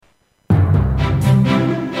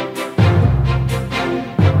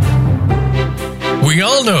We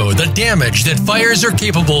all know the damage that fires are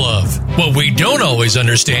capable of. What we don't always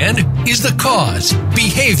understand is the cause,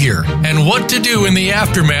 behavior, and what to do in the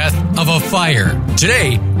aftermath of a fire.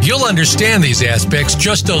 Today, you'll understand these aspects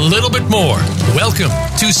just a little bit more. Welcome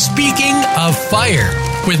to Speaking of Fire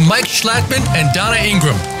with Mike Schlattman and Donna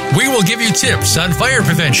Ingram. We will give you tips on fire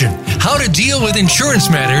prevention, how to deal with insurance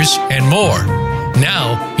matters, and more.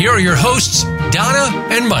 Now, here are your hosts, Donna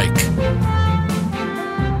and Mike.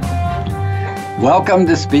 Welcome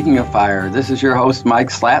to Speaking of Fire. This is your host, Mike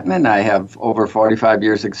Schlattman. I have over 45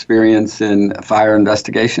 years experience in fire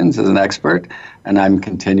investigations as an expert, and I'm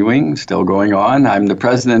continuing, still going on. I'm the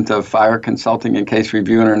president of Fire Consulting and Case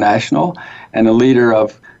Review International and a leader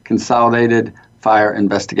of Consolidated Fire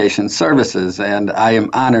Investigation Services, and I am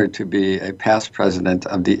honored to be a past president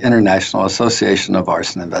of the International Association of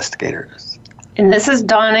Arson Investigators. And this is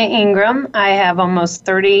Donna Ingram. I have almost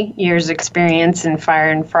 30 years experience in fire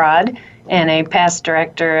and fraud and a past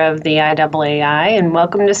director of the IAAI, and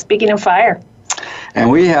welcome to Speaking of Fire. And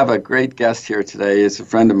we have a great guest here today. It's a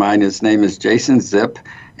friend of mine. His name is Jason Ziph,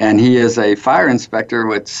 and he is a fire inspector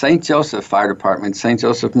with St. Joseph Fire Department, St.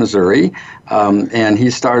 Joseph, Missouri. And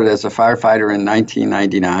he started as a firefighter in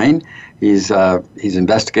 1999. He's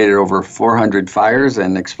investigated over 400 fires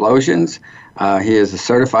and explosions. He is a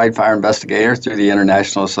certified fire investigator through the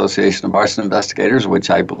International Association of Arson Investigators,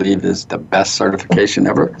 which I believe is the best certification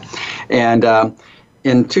ever. And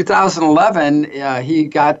in 2011, he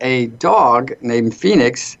got a dog named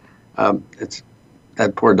Phoenix.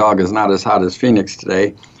 That poor dog is not as hot as Phoenix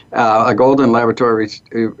today. A golden Labrador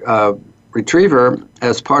retriever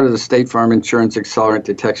as part of the State Farm Insurance Accelerant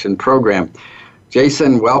Detection Program.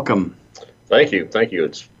 Jason, welcome. Thank you.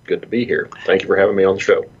 It's good to be here. Thank you for having me on the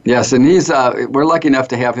show. Yes, and we're lucky enough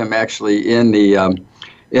to have him actually in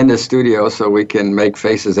the studio, so we can make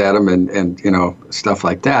faces at him and stuff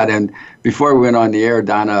like that. And before we went on the air,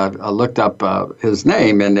 Donna looked up his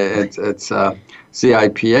name, and it's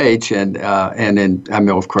ZIPH, and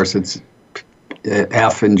of course it's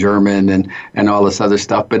F in German and all this other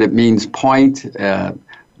stuff, but it means point.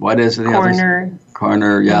 What is it?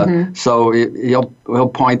 Corner, yeah. Mm-hmm. So he'll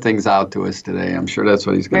point things out to us today. I'm sure that's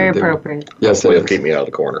what he's going to do. Very appropriate. Yes, he'll keep me out of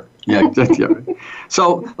the corner. Yeah.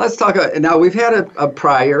 So let's talk. Now we've had a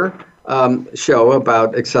prior show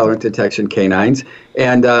about accelerant detection canines,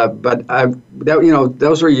 and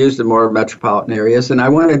those were used in more metropolitan areas. And I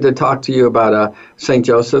wanted to talk to you about St.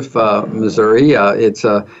 Joseph, Missouri.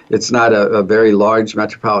 It's not a very large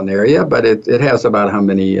metropolitan area, but it has about how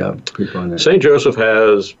many people in it? St. Joseph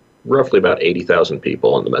has roughly about 80,000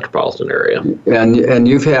 people in the metropolitan area. And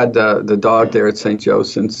you've had the dog there at St. Joe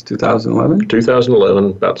since 2011? 2011,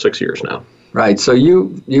 about 6 years now. Right. So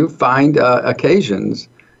you find occasions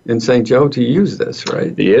in St. Joe to use this,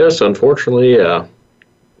 right? Yes, unfortunately,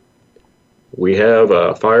 we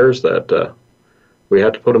have fires that we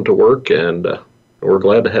had to put them to work, and we're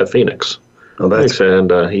glad to have Phoenix. Oh, that's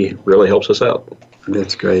and he really helps us out.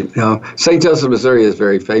 That's great. Now, St. Joseph, Missouri is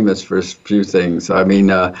very famous for a few things. I mean,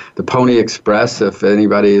 the Pony Express, if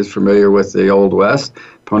anybody is familiar with the Old West,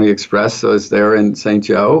 Pony Express was there in St.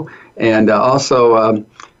 Joe. And also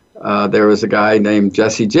there was a guy named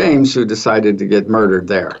Jesse James who decided to get murdered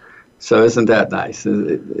there. So isn't that nice?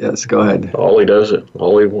 Yes, go ahead. All he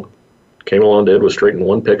came along and did was straighten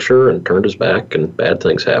one picture and turned his back, and bad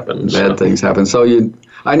things happen. Things happen. So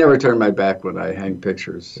I never turn my back when I hang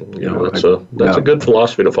pictures. That's a good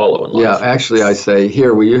philosophy to follow in life. Yeah, actually, I say,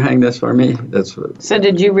 here, will you hang this for me? So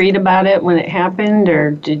did you read about it when it happened,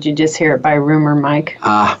 or did you just hear it by rumor, Mike?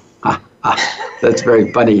 That's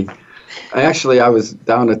very funny. I was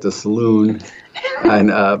down at the saloon, and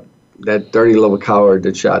that dirty little coward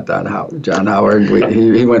that shot John Howard,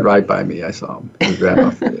 he went right by me. I saw him. He ran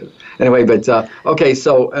off. Anyway, but okay.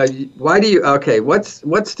 So why do you? Okay, what's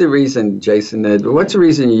the reason, Jason? What's the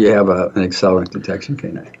reason you have an accelerant detection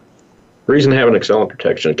canine? The reason to have an accelerant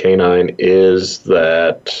detection canine is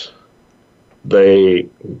that they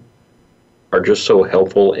are just so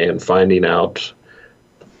helpful in finding out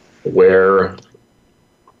where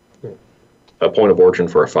a point of origin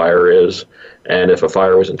for a fire is, and if a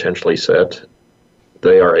fire was intentionally set,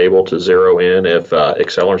 they are able to zero in. If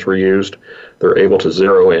accelerants were used, they're able to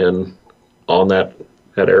zero in on that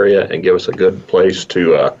area and give us a good place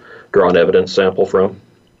to draw an evidence sample from.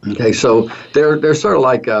 Okay, so they're sort of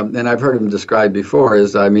like, and I've heard them described before.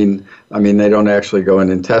 I mean, they don't actually go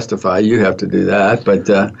in and testify. You have to do that, but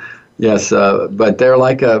yes, but they're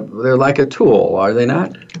like a tool, are they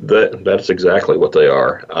not? That's exactly what they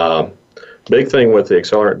are. Big thing with the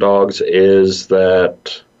accelerant dogs is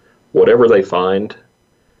that whatever they find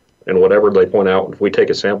and whatever they point out, if we take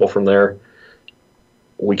a sample from there,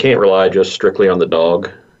 we can't rely just strictly on the dog.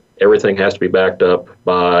 Everything has to be backed up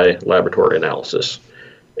by laboratory analysis.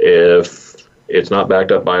 If it's not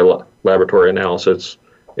backed up by laboratory analysis,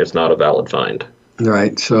 it's not a valid find.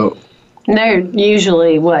 Right. So they're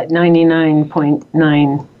usually,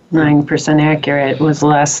 99.99% accurate was the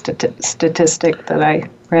last statistic that I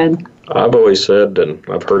read. I've always said, and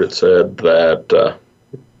I've heard it said, that the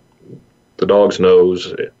dog's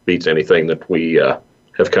nose beats anything that we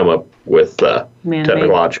have come up with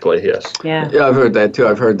technologically, yes. Yeah, I've heard that too.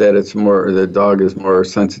 I've heard that the dog is more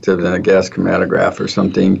sensitive than a gas chromatograph or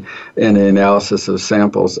something in the analysis of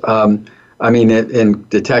samples. In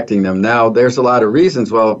detecting them. Now, there's a lot of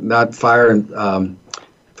reasons. Well, not fire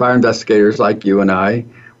investigators like you and I.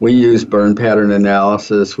 We use burn pattern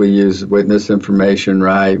analysis. We use witness information,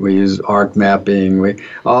 right? We use arc mapping.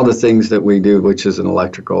 All the things that we do, which is an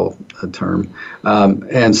electrical term.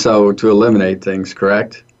 And so to eliminate things,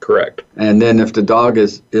 correct? Correct. And then if the dog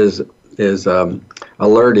is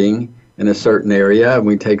alerting in a certain area, and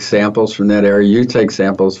we take samples from that area, you take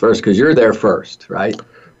samples first because you're there first, right?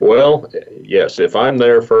 Well, yes. If I'm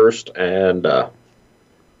there first and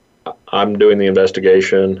I'm doing the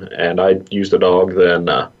investigation and I use the dog, then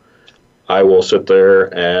I will sit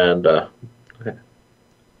there and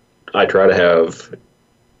I try to have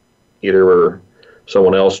either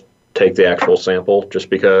someone else take the actual sample, just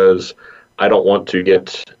because I don't want to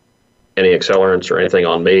get any accelerants or anything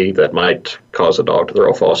on me that might cause a dog to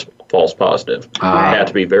throw a false positive. I have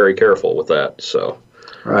to be very careful with that. So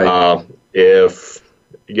right. If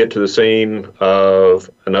you get to the scene of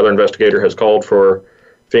another investigator has called for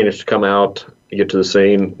Phoenix to come out, you get to the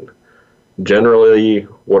scene, generally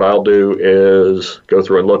what I'll do is go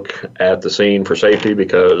through and look at the scene for safety,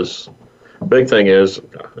 because the big thing is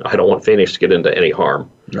I don't want Phoenix to get into any harm.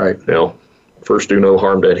 Right. First do no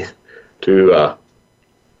harm to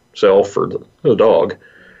self or the dog.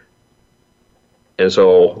 And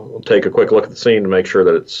so I'll take a quick look at the scene to make sure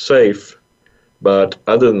that it's safe. But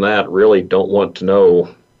other than that, really don't want to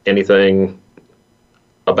know anything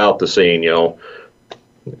about the scene,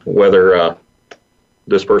 whether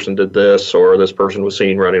this person did this or this person was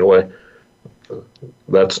seen running away.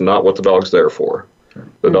 That's not what the dog's there for.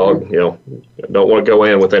 The dog, don't want to go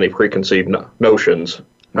in with any preconceived notions.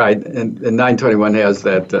 Right, and 921 has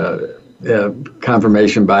that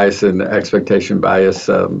confirmation bias and expectation bias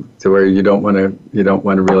to where you don't want to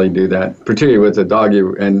really do that, particularly with the dog.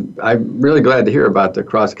 And I'm really glad to hear about the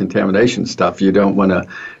cross contamination stuff. You don't want to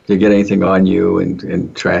get anything on you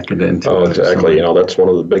and track it into. Oh, exactly. That's one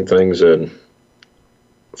of the big things in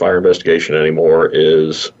fire investigation anymore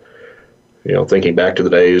is, thinking back to the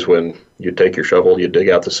days when you take your shovel, you dig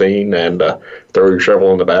out the scene and throw your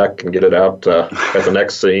shovel in the back and get it out at the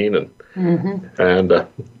next scene, and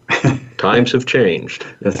times have changed.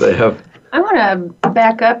 Yes, they have. I want to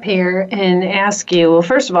back up here and ask you, well,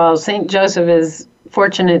 first of all, St. Joseph is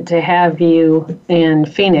fortunate to have you in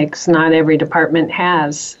Phoenix. Not every department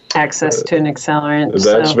has access to an accelerant.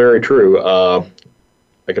 That's very true. I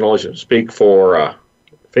can only speak for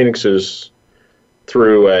Phoenix is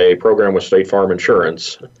through a program with State Farm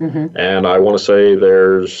Insurance, and I want to say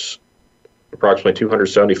there's approximately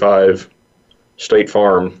 275 State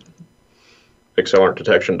Farm accelerant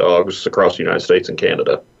detection dogs across the United States and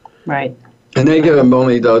Canada. Right. And they give them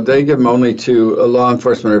only to law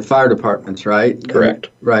enforcement or fire departments, right? Correct.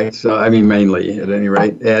 Right. So mainly at any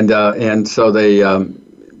rate, and so they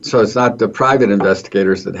so it's not the private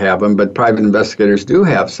investigators that have them, but private investigators do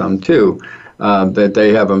have some too. That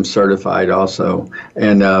they have them certified also,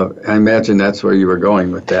 and I imagine that's where you were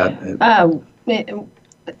going with that.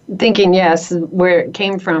 Thinking yes, where it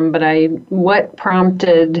came from, but what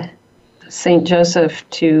prompted St. Joseph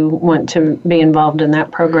to want to be involved in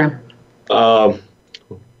that program? I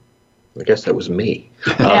guess that was me.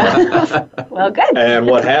 Yeah. Well, good. And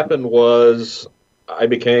what happened was I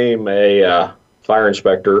became a fire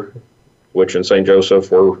inspector, which in St.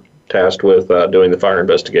 Joseph we're tasked with doing the fire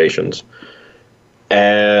investigations,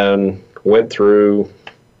 and went through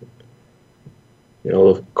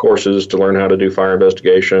the courses to learn how to do fire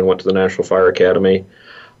investigation, went to the National Fire Academy,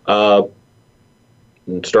 and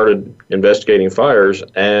started investigating fires,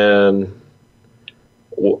 and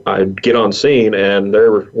I'd get on scene, and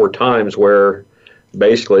there were times where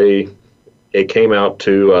basically it came out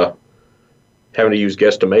to having to use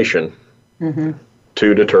guesstimation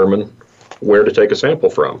to determine where to take a sample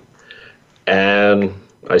from. And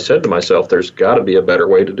I said to myself, there's got to be a better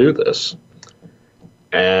way to do this.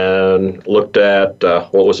 And looked at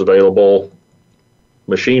what was available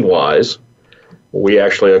machine-wise. We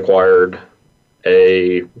actually acquired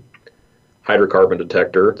a hydrocarbon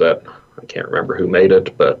detector that I can't remember who made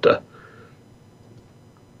it, but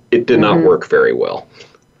it did not work very well.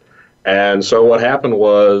 And so what happened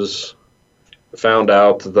was, found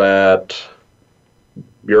out that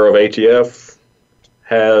Bureau of ATF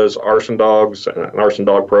has arson dogs, an arson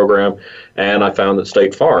dog program, and I found that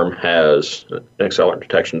State Farm has an accelerant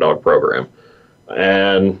detection dog program.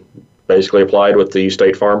 And basically applied with the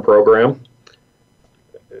State Farm program.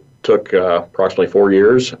 It took approximately 4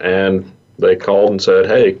 years, and they called and said,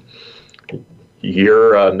 hey,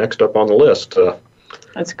 you're next up on the list.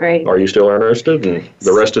 That's great. Are you still interested? And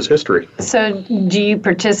the rest is history. So do you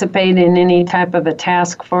participate in any type of a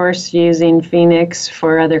task force using Phoenix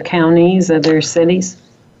for other counties, other cities?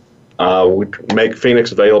 We make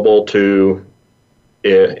Phoenix available to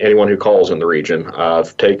anyone who calls in the region.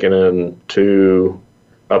 I've taken in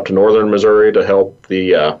up to northern Missouri to help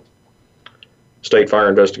the state fire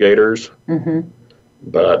investigators.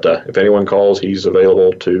 But if anyone calls, he's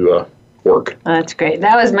available to work. That's great.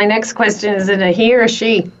 That was my next question. Is it a he or a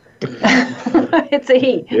she? It's a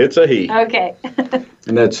he. It's a he. Okay.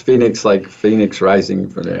 And that's Phoenix, like Phoenix rising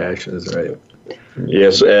from the ashes, right?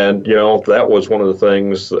 Yes, and that was one of the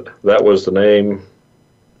things, that was the name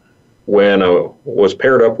when I was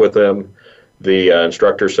paired up with them. The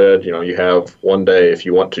instructor said, you have one day if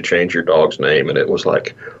you want to change your dog's name. And it was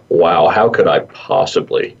like, wow, how could I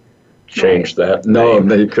possibly change that name?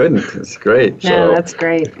 No, you couldn't. It's great. No, that's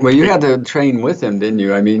great. Well, you had to train with him, didn't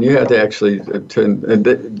you? I mean, you had to actually,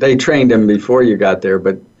 they trained him before you got there,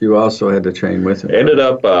 but you also had to train with him. Ended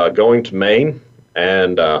up going to Maine,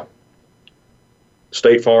 and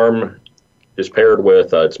State Farm is paired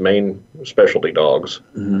with its Maine Specialty Dogs,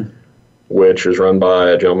 which is run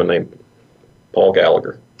by a gentleman named Paul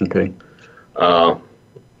Gallagher. Okay.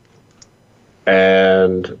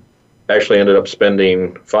 And actually ended up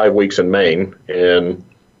spending 5 weeks in Maine in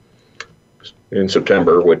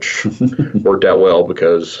September, which worked out well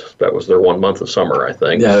because that was their 1 month of summer, I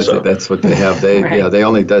think. Yeah, so that's what they have. They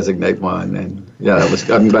only designate one, and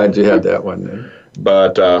I'm glad you had that one there.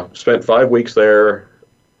 But spent 5 weeks there,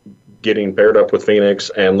 getting paired up with Phoenix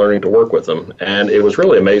and learning to work with them, and it was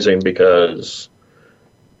really amazing because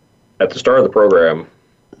at the start of the program,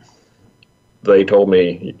 they told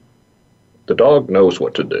me, the dog knows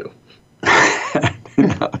what to do.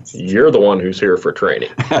 You're the one who's here for training.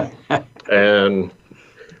 And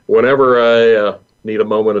whenever I need a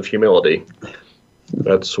moment of humility,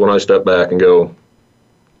 that's when I step back and go,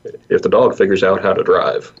 if the dog figures out how to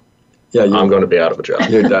drive, I'm going to be out of a job.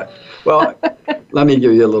 You're done. Well, let me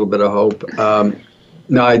give you a little bit of hope.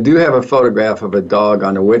 Now, I do have a photograph of a dog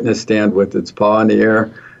on a witness stand with its paw in the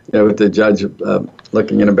air, with the judge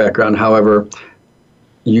looking in the background. However,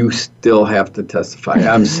 you still have to testify.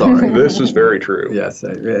 I'm sorry. This is very true. Yes,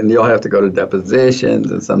 and you'll have to go to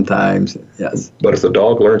depositions, and sometimes, yes. But if the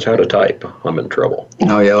dog learns how to type, I'm in trouble.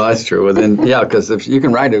 Oh, yeah, well, that's true. Well, then, because if you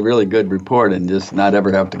can write a really good report and just not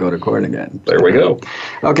ever have to go to court again. There we go.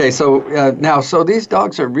 Okay, so so these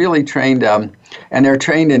dogs are really trained, and they're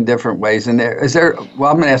trained in different ways. And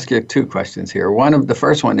well, I'm going to ask you two questions here. The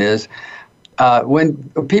first one is, when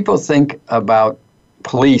people think about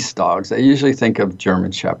police dogs, they usually think of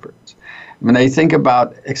German Shepherds. When they think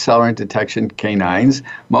about accelerant detection canines,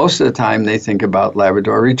 most of the time they think about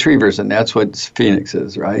Labrador Retrievers, and that's what Phoenix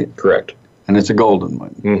is, right? Correct. And it's a golden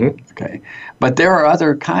one. Mm-hmm. Okay. But there are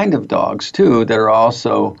other kind of dogs, too, that are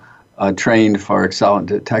also trained for accelerant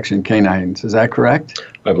detection canines. Is that correct?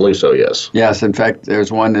 I believe so, yes. Yes. In fact,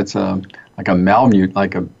 there's one that's like a Malamute,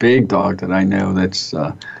 like a big dog that I know that's...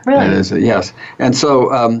 Really? That is, yes. And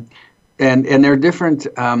so... And there are different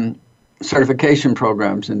certification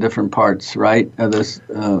programs in different parts, right, of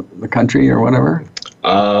the country or whatever?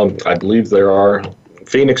 I believe there are.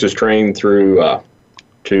 Phoenix is trained through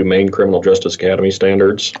to Maine Criminal Justice Academy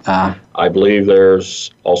standards. I believe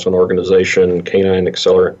there's also an organization, Canine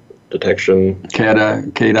Accelerant Detection.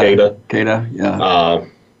 CADA, yeah.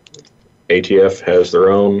 ATF has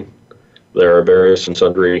their own. There are various and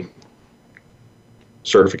sundry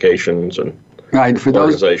certifications and for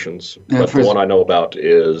organizations. But the one I know about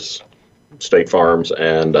is State Farm's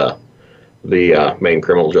and the Maine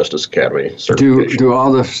Criminal Justice Academy certification. Do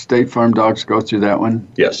all the State Farm dogs go through that one?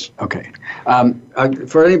 Yes. Okay.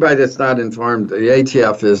 For anybody that's not informed, the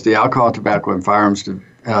ATF is the Alcohol, Tobacco, and Firearms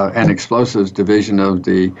and Explosives Division of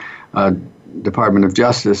the Department of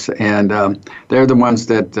Justice, and they're the ones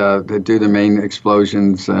that do the main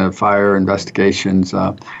explosions, fire investigations.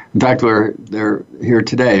 In fact, they're here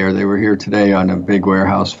today, or they were here today on a big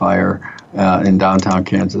warehouse fire in downtown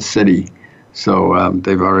Kansas City. So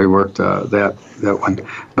they've already worked that one.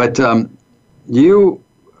 But you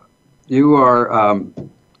are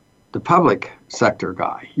the public sector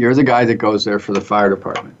guy. You're the guy that goes there for the fire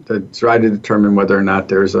department to try to determine whether or not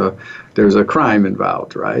there's a crime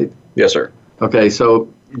involved, right? Yes, sir. Okay, so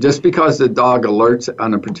just because the dog alerts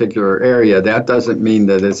on a particular area, that doesn't mean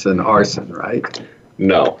that it's an arson, right?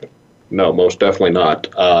 No, most definitely not.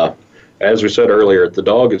 As we said earlier, the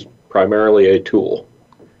dog is primarily a tool.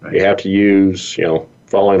 Right. You have to use,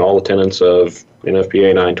 following all the tenets of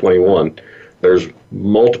NFPA 921. There's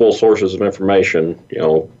multiple sources of information,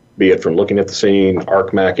 be it from looking at the scene,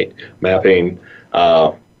 arc mapping.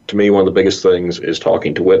 To me, one of the biggest things is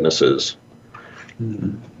talking to witnesses.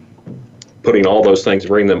 Mm-hmm. Putting all those things,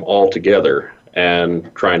 bring them all together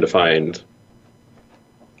and trying to find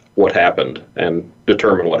what happened and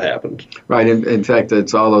determine what happened. Right. In fact,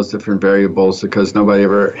 it's all those different variables because nobody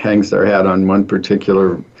ever hangs their hat on one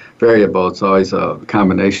particular variable. It's always a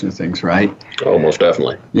combination of things, right? Oh, most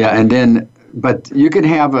definitely. Yeah, and then, but you could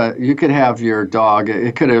have your dog.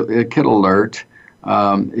 It could alert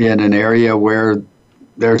in an area where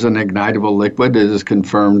there's an ignitable liquid that is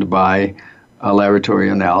confirmed by a laboratory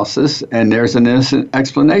analysis, and there's an innocent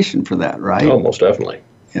explanation for that, right? Oh, most definitely.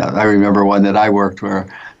 Yeah, I remember one that I worked where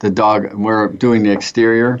the dog, we're doing the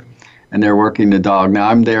exterior, and they're working the dog. Now,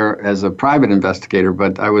 I'm there as a private investigator,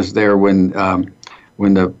 but I was there when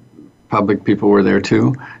the public people were there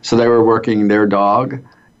too. So they were working their dog,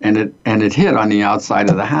 and it hit on the outside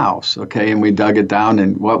of the house, okay? And we dug it down,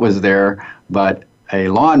 and what was there but a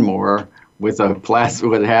lawnmower with a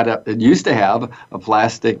plastic, it used to have a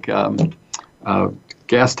plastic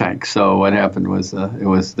gas tank. So what happened was it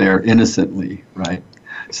was there innocently, right?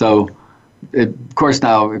 So, of course,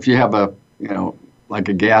 now if you have like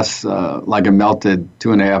a gas, like a melted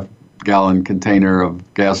 2.5-gallon container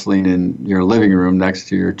of gasoline in your living room next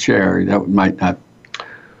to your chair, that might not.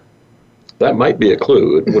 That might be a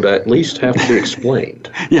clue. It would at least have to be explained.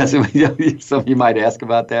 Yes, so you might ask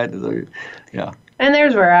about that. Yeah. And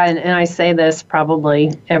there's where I say this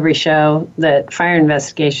probably every show, that fire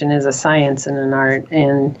investigation is a science and an art,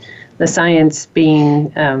 and the science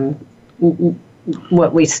being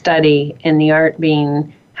what we study and the art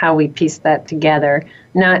being how we piece that together,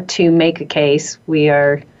 not to make a case. We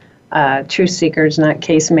are truth seekers, not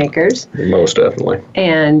case makers. Most definitely.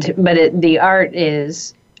 But the art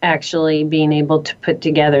is actually being able to put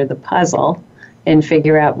together the puzzle and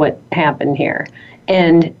figure out what happened here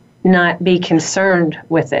and not be concerned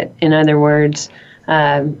with it. In other words,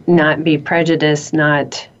 not be prejudiced,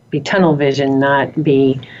 not be tunnel vision, not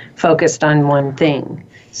be focused on one thing.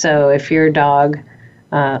 So if your dog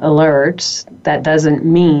alerts, that doesn't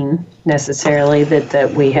mean necessarily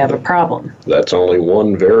that we have a problem. That's only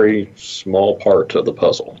one very small part of the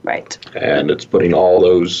puzzle. Right. And it's putting all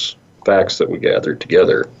those facts that we gathered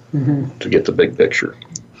together to get the big picture.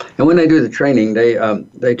 And when they do the training,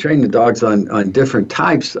 they train the dogs on different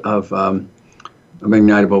types of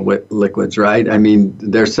ignitable liquids, right? I mean,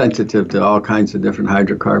 they're sensitive to all kinds of different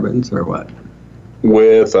hydrocarbons, or what?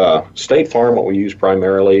 With State Farm, what we use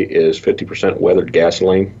primarily is 50% weathered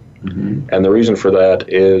gasoline. Mm-hmm. And the reason for that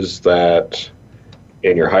is that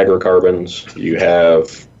in your hydrocarbons, you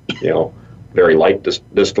have, very light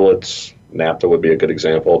distillates. Naphtha would be a good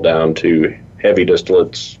example, down to heavy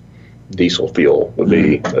distillates. Diesel fuel would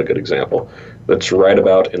be a good example. That's right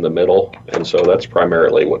about in the middle, and so that's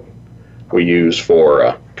primarily what we use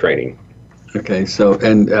for training. Okay, so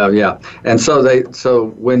so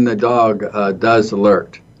when the dog does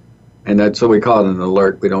alert, and that's what we call it, an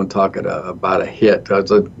alert. We don't talk about a hit.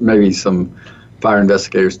 So maybe some fire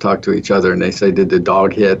investigators talk to each other and they say, "Did the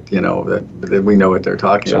dog hit?" That we know what they're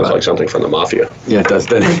talking about. Sounds like something from the mafia. Yeah, it does.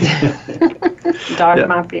 Doesn't it? Dog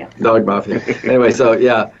mafia. Dog mafia. Anyway, so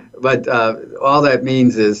yeah. But all that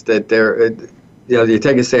means is that you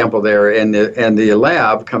take a sample there, and the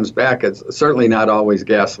lab comes back. It's certainly not always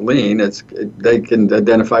gasoline. They can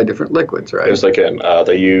identify different liquids, right? Yes, they can.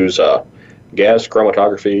 They use gas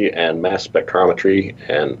chromatography and mass spectrometry,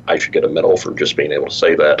 and I should get a medal for just being able to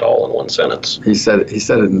say that all in one sentence. He said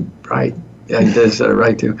it right. Yeah, he did say it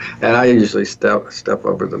right too. And I usually step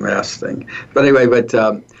over the mass thing. But anyway,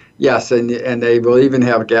 yes, and they will even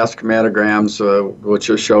have gas chromatograms, which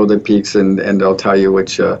will show the peaks, and they'll tell you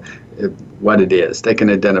what it is. They can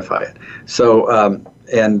identify it. So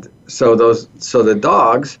the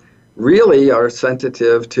dogs really are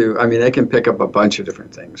sensitive to. I mean, they can pick up a bunch of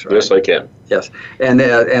different things, right? Yes, they can. Yes, and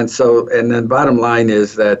then bottom line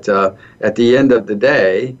is that at the end of the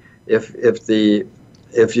day,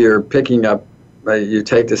 if you're picking up, you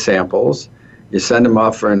take the samples. You send them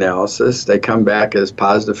off for analysis. They come back as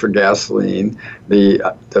positive for gasoline.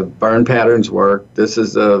 The burn patterns work. This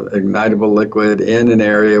is a ignitable liquid in an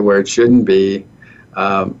area where it shouldn't be.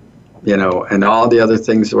 and all the other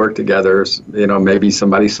things work together. Maybe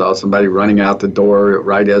somebody saw somebody running out the door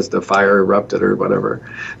right as the fire erupted or whatever.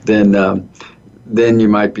 Then you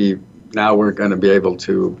might be. Now we're going to be able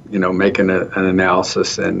to, make an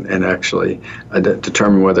analysis and actually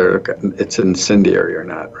determine whether it's incendiary or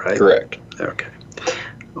not, right? Correct. Okay.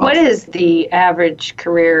 What is the average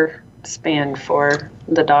career span for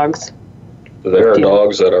the dogs? There are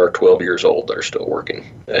dogs that are 12 years old that are still working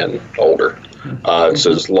and older. It's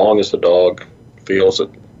as long as the dog feels that,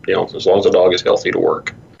 as long as the dog is healthy to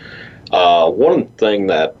work. One thing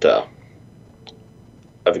that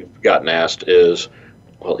I've gotten asked is,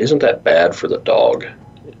 well, isn't that bad for the dog?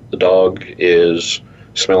 The dog is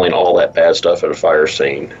smelling all that bad stuff at a fire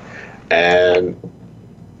scene, and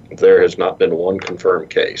there has not been one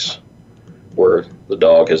confirmed case where the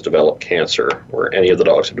dog has developed cancer, or any of the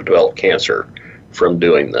dogs have developed cancer from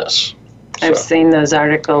doing this. I've seen those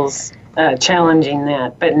articles challenging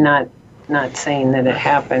that, but not saying that it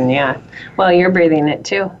happened. Yeah. Well, you're breathing it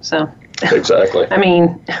too, so. Exactly. I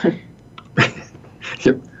mean.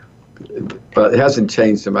 But it hasn't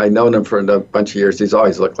changed him. I've known him for a bunch of years. He's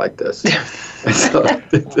always looked like this.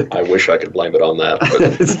 I wish I could blame it on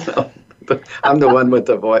that. But I'm the one with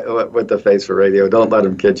the face for radio. Don't let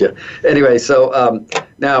him kid you. Anyway, so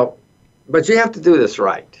now, but you have to do this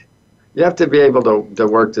right. You have to be able to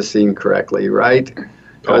work the scene correctly, right?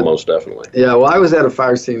 Oh, most definitely. Yeah. Well, I was at a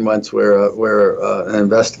fire scene once where an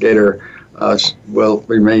investigator will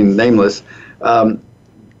remain nameless.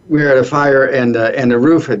 We were at a fire and the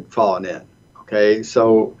roof had fallen in. Okay,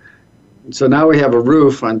 so now we have a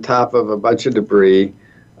roof on top of a bunch of debris,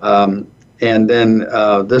 and then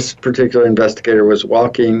this particular investigator was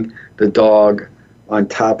walking the dog on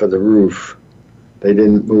top of the roof. They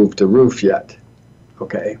didn't move the roof yet.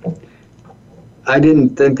 Okay, I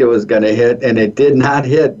didn't think it was going to hit, and it did not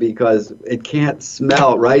hit because it can't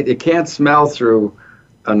smell, right? It can't smell through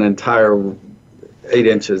an entire 8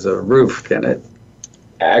 inches of roof, can it?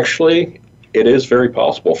 Actually, it is very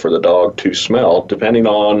possible for the dog to smell, depending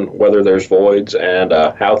on whether there's voids and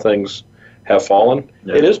how things have fallen.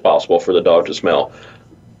 Yeah. It is possible for the dog to smell.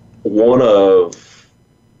 One of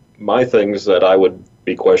my things that I would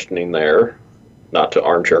be questioning there, not to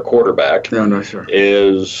armchair quarterback, no, sure,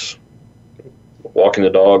 is walking the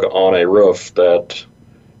dog on a roof that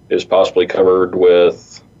is possibly covered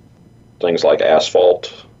with things like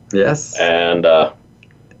asphalt. Yes. And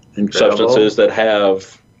substances that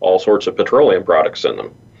have all sorts of petroleum products in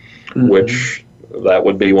them, which that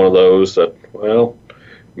would be one of those that, well,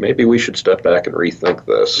 maybe we should step back and rethink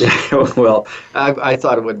this. Well, I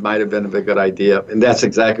thought it might have been a good idea, and that's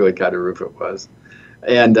exactly what kind of roof it was.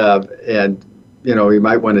 And you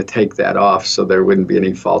might want to take that off so there wouldn't be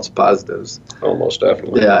any false positives. Oh, most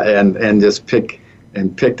definitely. Yeah, and just pick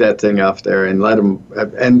that thing off there and let them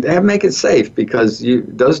and make it safe, because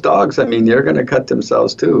those dogs, I mean, they're going to cut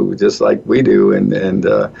themselves too, just like we do, and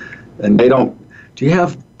they don't. Do you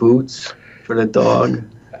have boots for the dog?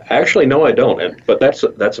 Actually, no, I don't. But that's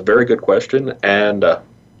a very good question, and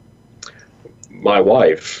my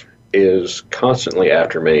wife is constantly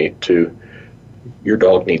after me to, your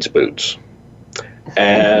dog needs boots,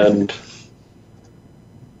 and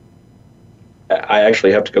I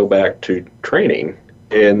actually have to go back to training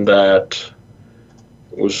in that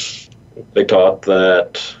they taught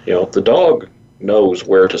that, the dog knows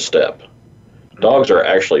where to step. Dogs are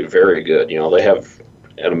actually very good. They have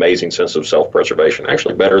an amazing sense of self-preservation,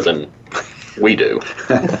 actually better than we do.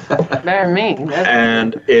 Better than me.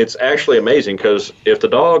 And it's actually amazing because if a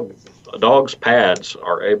dog's pads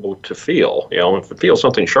are able to feel, if it feels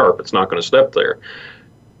something sharp, it's not going to step there.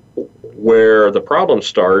 Where the problems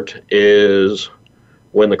start is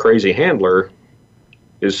when the crazy handler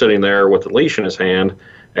is sitting there with the leash in his hand,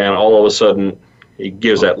 and all of a sudden he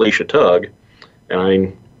gives that leash a tug. And I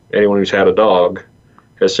mean, anyone who's had a dog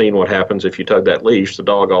has seen what happens if you tug that leash. The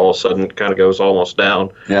dog all of a sudden kind of goes almost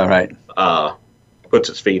down. Yeah, right. Puts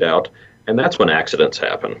its feet out, and that's when accidents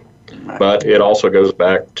happen. Right. But it also goes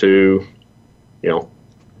back to,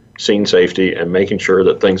 scene safety and making sure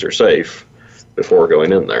that things are safe before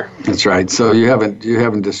going in there. That's right. So you haven't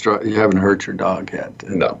hurt your dog yet.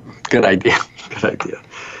 No. Good idea. Good idea.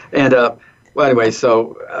 And well, anyway,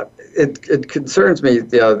 so it concerns me.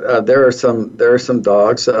 There are some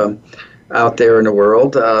dogs out there in the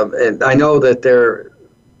world, and I know that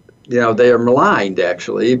they are maligned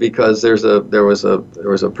actually, because there was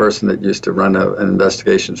a person that used to run an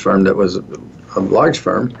investigations firm that was a large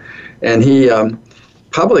firm, and he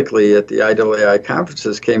publicly at the IAAI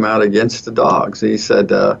conferences came out against the dogs. He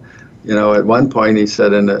said, at one point he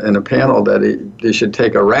said in a panel that they should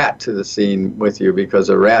take a rat to the scene with you, because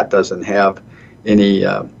a rat doesn't have any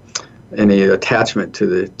any attachment to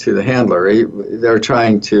the handler. They're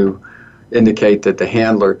trying to indicate that the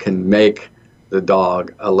handler can make the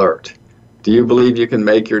dog alert. Do you believe you can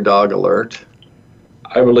make your dog alert?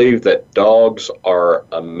 I believe that dogs are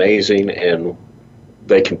amazing and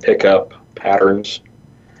they can pick up patterns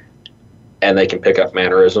and they can pick up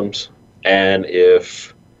mannerisms. And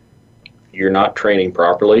if you're not training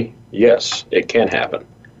properly, yes, it can happen.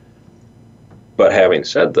 But having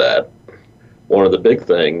said that, one of the big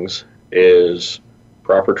things is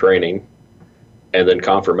proper training and then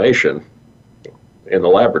confirmation in the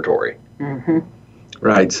laboratory. Mm-hmm.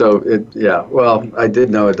 Right. So well, I did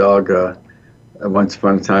know a dog once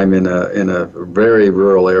upon a time in a very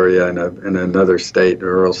rural area in another state, a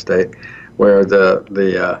rural state, where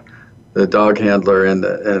the dog handler and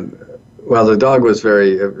the dog was a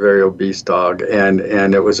very obese dog,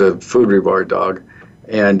 and it was a food reward dog,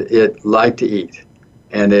 and it liked to eat,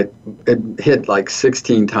 and it hit like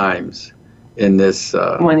 16 times in this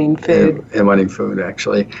wanting food. And wanting food,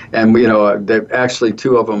 actually. And actually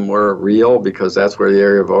 2 of them were real because that's where the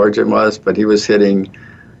area of origin was, but he was hitting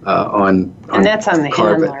on that's on the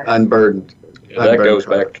carpet, handler. unburdened. That goes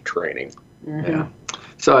back to training. Mm-hmm. Yeah.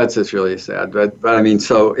 So it's just really sad. But I mean,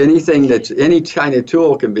 so any kind of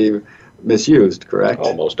tool can be misused, correct?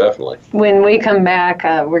 Oh, most definitely. When we come back,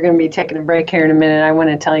 we're going to be taking a break here in a minute. I want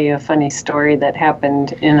to tell you a funny story that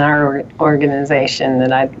happened in our organization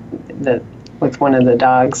with one of the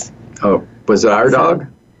dogs. Oh, was it our dog?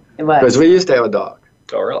 It was. Because we used to have a dog.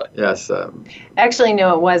 Oh, really? Yes. Actually,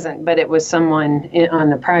 no, it wasn't, but it was someone on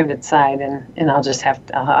the private side, and I'll just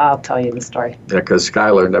I'll tell you the story. Yeah, because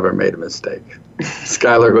Skylar never made a mistake.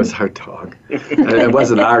 Skylar was our dog. And it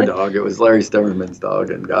wasn't our dog. It was Larry Stemmerman's dog,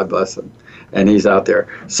 and God bless him. And he's out there.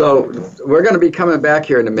 So we're going to be coming back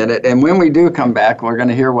here in a minute, and when we do come back, we're going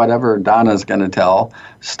to hear whatever Donna's going to tell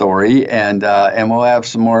story, and we'll have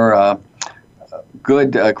some more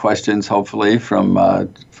good questions, hopefully,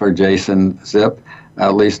 for Jason Ziph.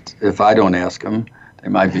 At least if I don't ask them, they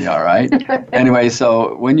might be all right. Anyway,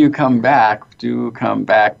 so when you come back, do come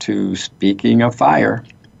back to Speaking of Fire.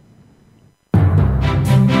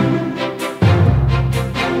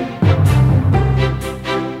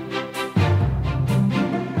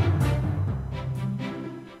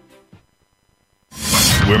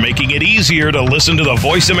 We're making it easier to listen to the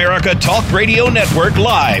Voice America Talk Radio Network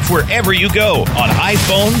live wherever you go on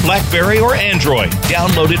iPhone, BlackBerry, or Android.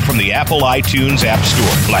 Download it from the Apple iTunes App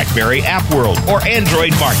Store, BlackBerry App World, or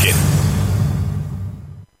Android Market.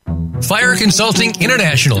 Fire Consulting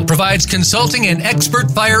International provides consulting and expert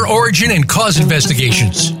fire origin and cause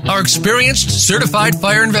investigations. Our experienced, certified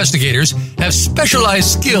fire investigators have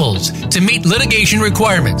specialized skills to meet litigation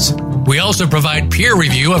requirements. We also provide peer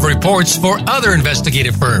review of reports for other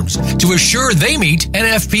investigative firms to assure they meet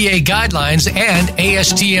NFPA guidelines and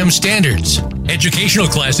ASTM standards. Educational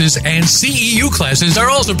classes and CEU classes are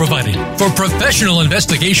also provided. For professional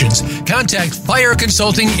investigations, contact Fire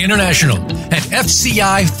Consulting International at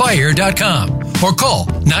fcifire.com or call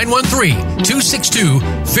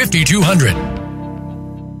 913-262-5200.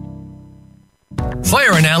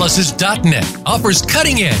 FireAnalysis.net offers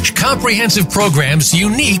cutting-edge, comprehensive programs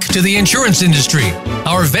unique to the insurance industry.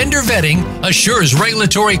 Our vendor vetting assures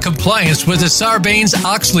regulatory compliance with the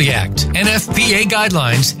Sarbanes-Oxley Act, NFPA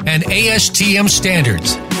guidelines, and ASTM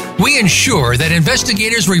standards. We ensure that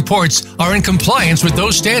investigators' reports are in compliance with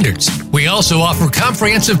those standards. We also offer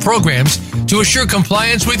comprehensive programs to assure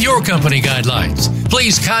compliance with your company guidelines.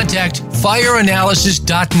 Please contact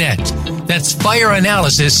FireAnalysis.net. That's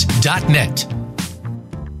FireAnalysis.net.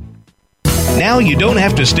 Now you don't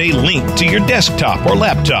have to stay linked to your desktop or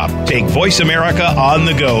laptop. Take Voice America on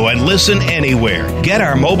the go and listen anywhere. Get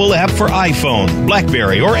our mobile app for iPhone,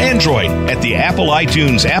 BlackBerry, or Android at the Apple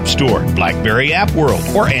iTunes App Store, BlackBerry App World,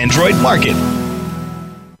 or Android Market.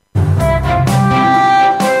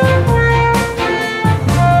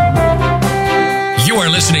 You are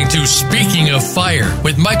listening to Speaking of Fire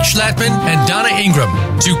with Mike Schlattman and Donna Ingram.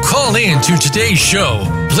 To call in to today's show,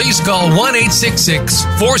 please call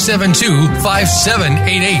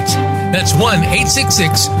 1-866-472-5788. That's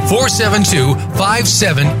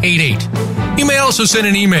 1-866-472-5788. You may also send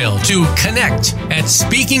an email to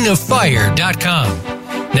connect@speakingoffire.com.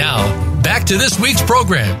 Now, back to this week's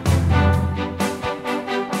program.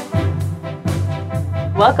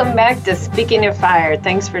 Welcome back to Speaking of Fire.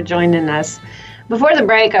 Thanks for joining us. Before the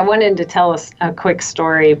break, I wanted to tell us a quick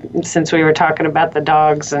story since we were talking about the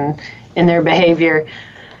dogs and their behavior.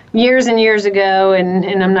 Years and years ago,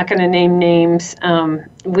 and I'm not going to name names,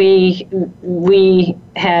 we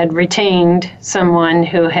had retained someone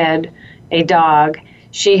who had a dog.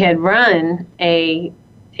 She had run a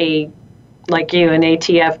like you, an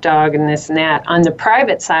ATF dog and this and that. On the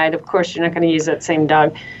private side, of course, you're not going to use that same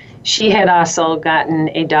dog. She had also gotten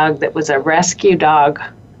a dog that was a rescue dog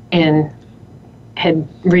and had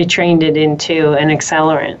retrained it into an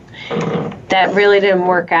accelerant. That really didn't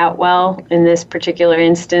work out well in this particular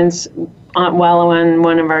instance. While on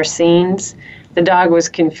one of our scenes, the dog was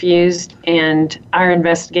confused, and our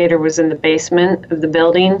investigator was in the basement of the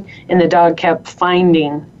building, and the dog kept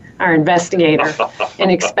finding our investigator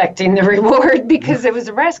and expecting the reward because it was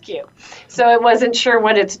a rescue. So it wasn't sure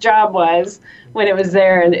what its job was when it was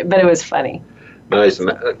there, but it was funny. Nice. And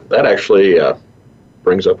that actually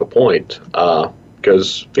brings up a point,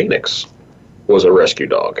 because Phoenix was a rescue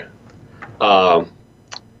dog.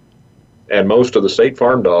 And most of the State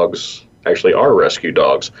Farm dogs actually are rescue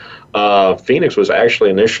dogs. Phoenix was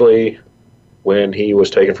actually initially, when he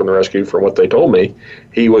was taken from the rescue, from what they told me,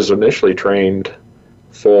 he was initially trained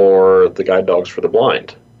for the guide dogs for the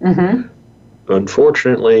blind. Mm-hmm.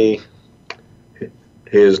 Unfortunately,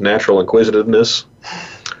 his natural inquisitiveness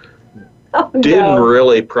wouldn't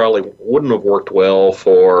have worked well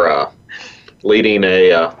for leading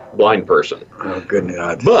a blind person. Oh, good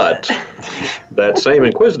God. But that same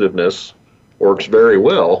inquisitiveness works very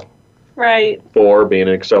well Right. for being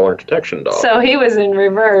an accelerant detection dog. So he was in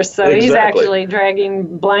reverse. So he's Exactly. actually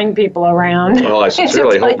dragging blind people around. Well, I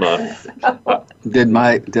sincerely hope not. Did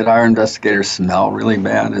our investigator smell really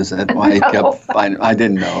bad? Is that why he kept finding? I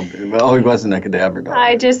didn't know. Well, he wasn't a cadaver dog.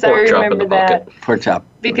 I Pork chop in remember the that bucket. Poor chap.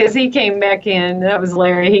 because he came back in. That was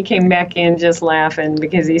Larry. He came back in just laughing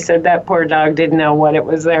because he said that poor dog didn't know what it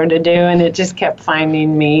was there to do, and it just kept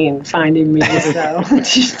finding me and finding me. So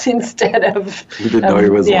just instead of He didn't know he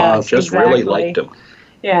was lost. Just really liked him.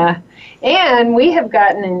 Yeah. And we have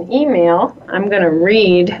gotten an email I'm going to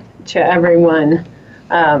read to everyone.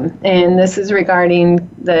 And this is regarding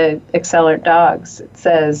the Accelerant dogs. It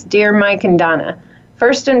says, Dear Mike and Donna,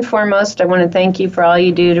 first and foremost, I want to thank you for all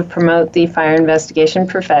you do to promote the fire investigation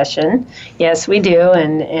profession. Yes, we do,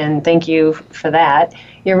 and thank you for that.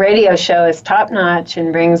 Your radio show is top-notch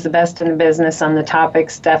and brings the best in the business on the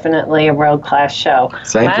topics. Definitely a world-class show.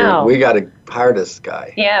 Thank Wow. you. We got to hire this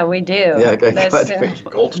guy. Yeah, we do. Yeah, okay, That's,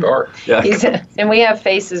 Gold star. Yeah. and we have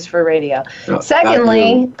faces for radio. No,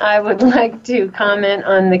 Secondly, not you. I would like to comment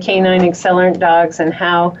on the canine accelerant dogs and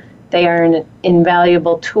how they are an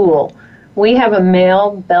invaluable tool. We have a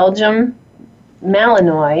male Belgium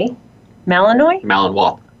Malinois. Malinois?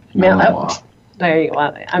 Malinois. Malinois. There you go.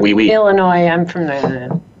 I'm Oui, oui. Illinois. I'm from there.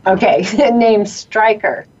 Okay, named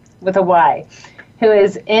Stryker with a Y, who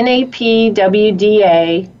is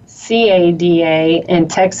NAPWDA, CADA, and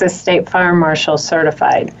Texas State Fire Marshal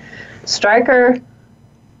certified. Stryker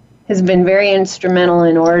has been very instrumental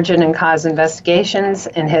in origin and cause investigations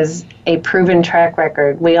and has a proven track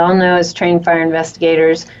record. We all know as trained fire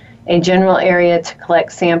investigators a general area to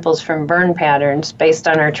collect samples from burn patterns based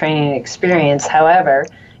on our training and experience. However,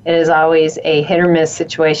 it is always a hit or miss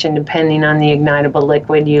situation depending on the ignitable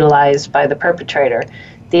liquid utilized by the perpetrator.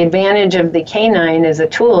 The advantage of the canine as a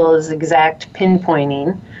tool is exact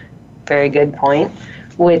pinpointing, very good point,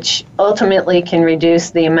 which ultimately can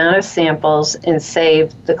reduce the amount of samples and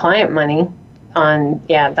save the client money on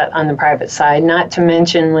the private side, not to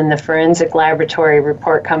mention when the forensic laboratory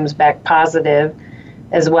report comes back positive,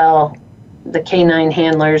 as well the canine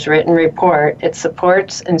handler's written report, it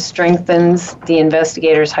supports and strengthens the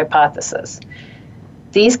investigator's hypothesis.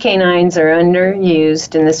 These canines are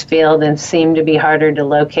underused in this field and seem to be harder to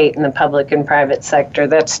locate in the public and private sector.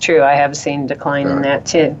 That's true. I have seen decline in that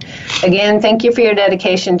too. Again, thank you for your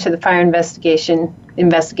dedication to the fire investigation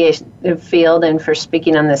field and for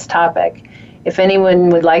speaking on this topic. If anyone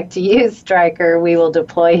would like to use Stryker, we will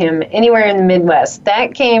deploy him anywhere in the Midwest.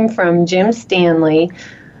 That came from Jim Stanley,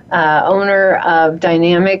 owner of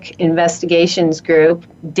Dynamic Investigations Group,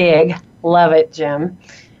 DIG, love it, Jim,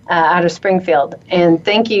 out of Springfield. And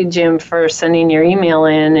thank you, Jim, for sending your email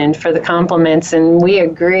in and for the compliments. And we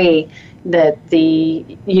agree that the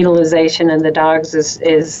utilization of the dogs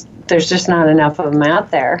is there's just not enough of them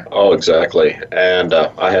out there. Oh, exactly. And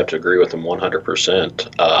I have to agree with them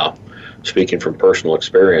 100%. Speaking from personal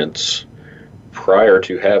experience, prior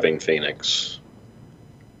to having Phoenix,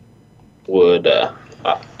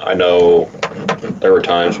 I know there were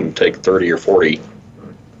times when take 30 or 40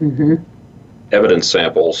 evidence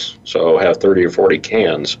samples, so have 30 or 40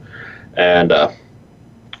 cans, and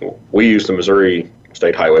we use the Missouri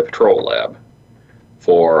State Highway Patrol Lab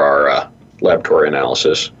for our laboratory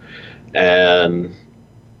analysis, and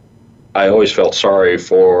I always felt sorry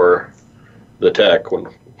for the tech when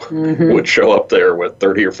would show up there with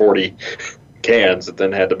 30 or 40 cans that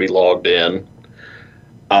then had to be logged in.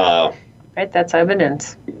 Right, that's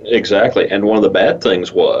evidence. Exactly. And one of the bad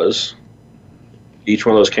things was each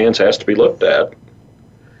one of those cans has to be looked at.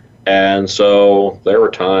 And so there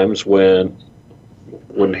were times when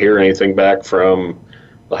wouldn't hear anything back from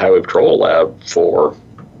the Highway Patrol Lab for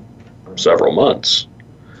several months.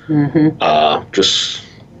 Just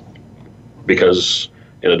because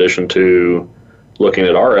in addition to looking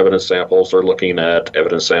at our evidence samples, they're looking at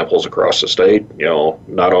evidence samples across the state,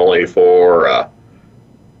 not only for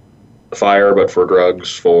fire, but for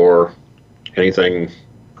drugs, for anything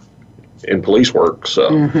in police work. So,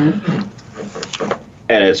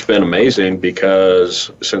 and it's been amazing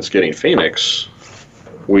because since getting Phoenix,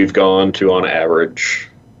 we've gone to on average,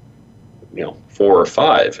 4 or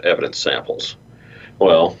 5 evidence samples.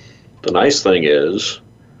 Well, the nice thing is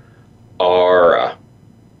our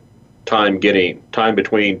time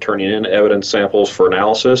between turning in evidence samples for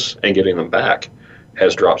analysis and getting them back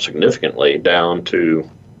has dropped significantly down to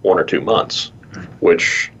 1 or 2 months,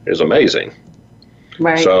 which is amazing.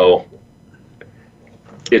 Right. So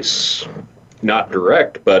it's not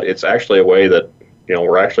direct, but it's actually a way that,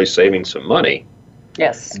 we're actually saving some money.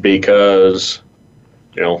 Yes. Because,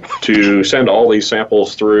 to send all these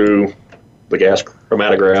samples through the gas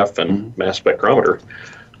chromatograph and mass spectrometer,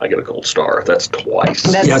 I get a gold star. That's twice.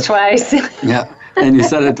 That's twice. Yeah, and you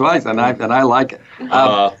said it twice, and I like it.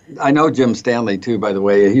 I know Jim Stanley too, by the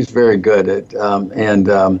way. He's very good at,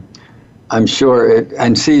 I'm sure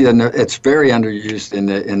it's very underused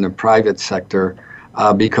in the private sector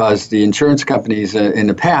because the insurance companies in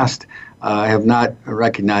the past have not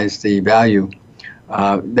recognized the value.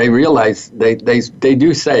 They realize they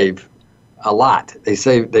do save a lot. They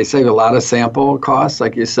save a lot of sample costs,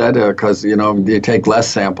 like you said, because you take less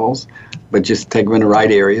samples, but just take them in the right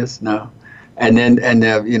areas. No, and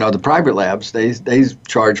the private labs they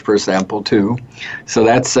charge per sample too, so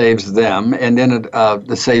that saves them, and then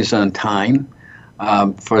it saves on time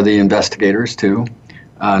for the investigators too.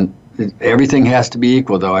 Everything has to be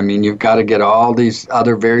equal, though. I mean, you've got to get all these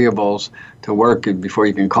other variables to work before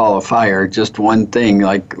you can call a fire. Just one thing,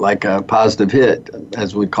 like a positive hit,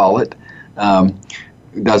 as we call it,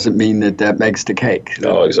 doesn't mean that makes the cake.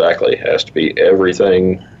 No, exactly. It has to be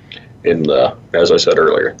everything in the, as I said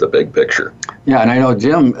earlier, the big picture. Yeah, and I know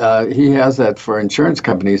Jim, he has that for insurance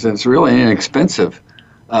companies, and it's really inexpensive.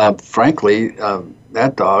 Frankly,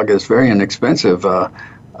 that dog is very inexpensive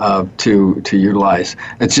to utilize.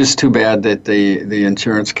 It's just too bad that the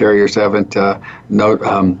insurance carriers haven't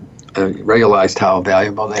realized how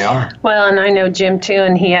valuable they are. Well, and I know Jim too,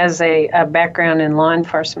 and he has a background in law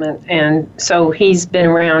enforcement, and so he's been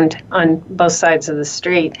around on both sides of the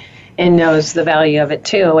street and knows the value of it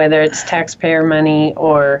too, whether it's taxpayer money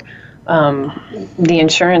or the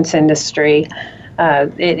insurance industry.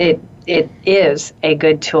 It is a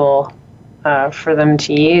good tool for them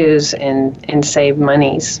to use and save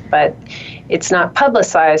monies, but it's not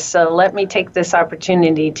publicized. So let me take this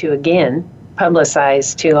opportunity to again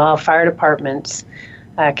publicize to all fire departments,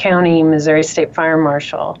 county, Missouri State Fire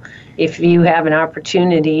Marshal. If you have an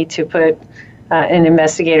opportunity to put an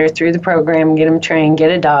investigator through the program, get them trained,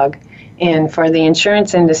 get a dog, and for the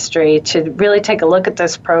insurance industry to really take a look at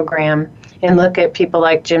this program and look at people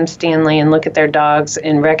like Jim Stanley and look at their dogs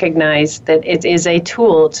and recognize that it is a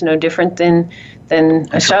tool. It's no different than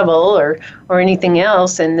a shovel or anything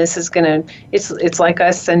else. And this is it's like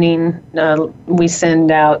us sending, we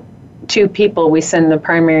send out 2 people. We send the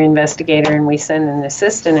primary investigator and we send an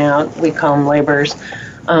assistant out. We call them laborers.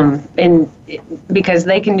 Because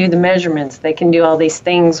they can do the measurements, they can do all these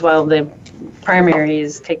things while the primary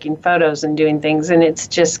is taking photos and doing things, and it's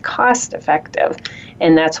just cost effective,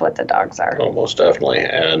 and that's what the dogs are. Oh, most definitely.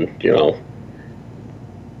 And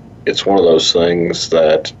it's one of those things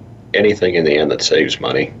that anything in the end that saves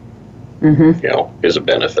money is a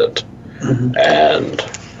benefit. And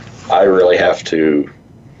I really have to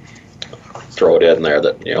throw it in there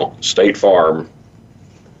that State Farm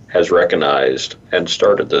has recognized and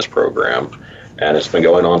started this program, and it's been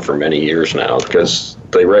going on for many years now because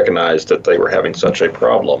they recognized that they were having such a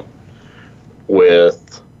problem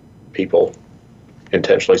with people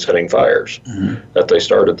intentionally setting fires that they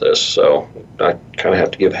started this. So I kind of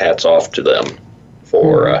have to give hats off to them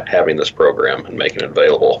for having this program and making it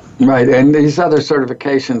available. Right, and these other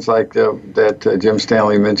certifications like that Jim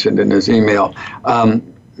Stanley mentioned in his email,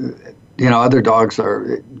 other dogs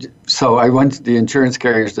are, so I want the insurance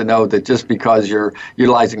carriers to know that just because you're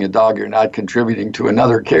utilizing a dog, you're not contributing to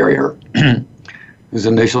another carrier whose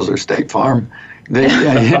initials are State Farm.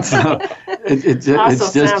 It's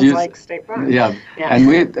just sounds like State Farm. Yeah.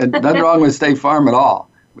 And nothing wrong with State Farm at all.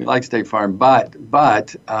 We like State Farm, but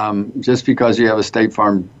just because you have a State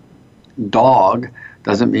Farm dog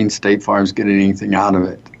doesn't mean State Farm's getting anything out of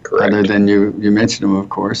it. Correct. Other than you mentioned them, of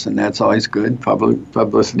course, and that's always good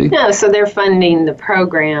publicity. Yeah, so they're funding the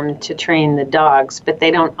program to train the dogs, but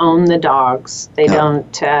they don't own the dogs. They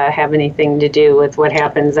don't have anything to do with what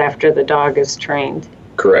happens after the dog is trained.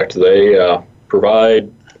 Correct. They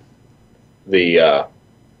provide the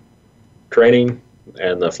training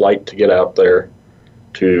and the flight to get out there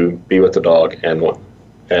to be with the dog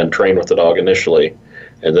and train with the dog initially,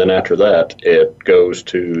 and then after that it goes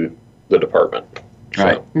to the department.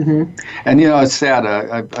 Right. And it's sad.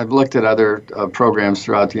 I've looked at other programs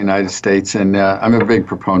throughout the United States, and I'm a big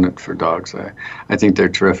proponent for dogs. I think they're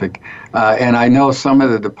terrific. And I know some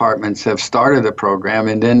of the departments have started a program,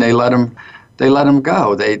 and then they let them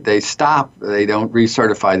go. They stop. They don't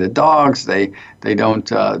recertify the dogs. They don't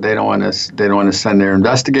want to send their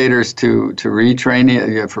investigators to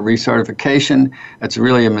retraining for recertification. That's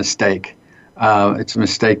really a mistake. It's a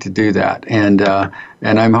mistake to do that, and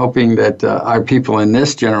I'm hoping that our people in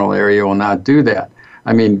this general area will not do that.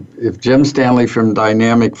 I mean, if Jim Stanley from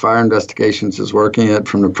Dynamic Fire Investigations is working it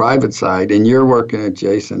from the private side, and you're working at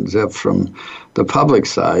Jason Ziph from the public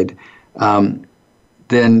side,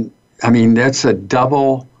 then I mean it's a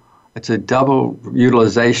double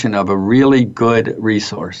utilization of a really good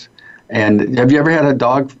resource. And have you ever had a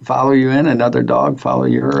dog follow you in? Another dog follow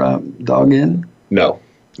your dog in? No.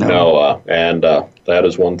 And that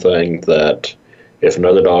is one thing that if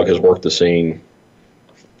another dog has worked the scene,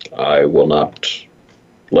 I will not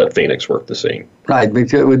let Phoenix work the scene. Right,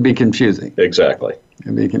 because it would be confusing. Exactly. It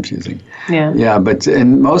would be confusing. Yeah. Yeah, but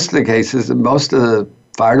in most of the cases, most of the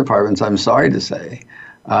fire departments, I'm sorry to say,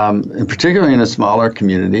 and particularly in the smaller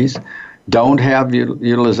communities, don't have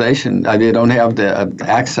utilization. They don't have the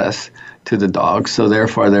access to the dogs, so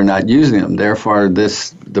therefore they're not using them. Therefore,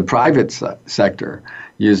 the private sector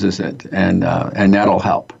uses it, and that'll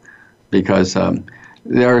help, because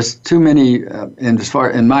there's too many.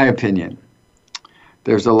 In my opinion,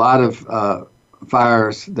 there's a lot of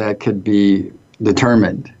fires that could be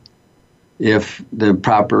determined if the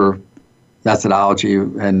proper methodology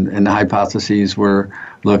and the hypotheses were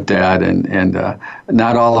looked at, and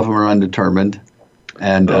not all of them are undetermined.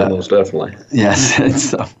 And most definitely. Yes, and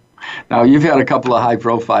so now you've had a couple of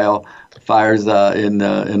high-profile fires in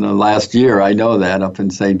the last year. I know that up in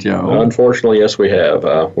St. Joe. Unfortunately, yes, we have.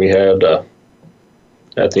 We had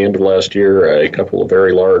at the end of last year a couple of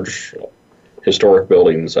very large historic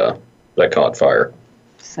buildings that caught fire.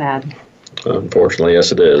 Sad. Unfortunately,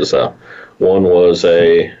 yes, it is. One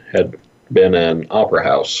had been an opera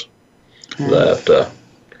house that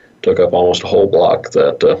took up almost a whole block.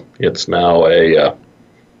 That it's now a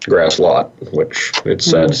grass lot, which it's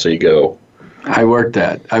sad to see go. I worked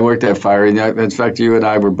that fire. In fact, you and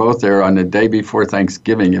I were both there on the day before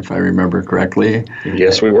Thanksgiving, if I remember correctly.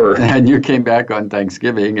 Yes, we were. And you came back on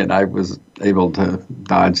Thanksgiving, and I was able to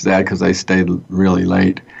dodge that because I stayed really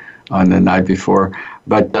late on the night before.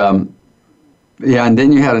 But yeah, and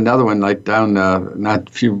then you had another one like down not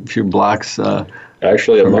a few blocks.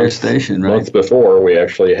 Actually, from your station, right? Month before, we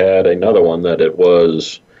actually had another one that it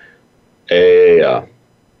was it had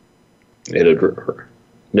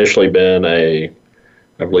initially been I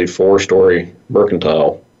believe, 4-story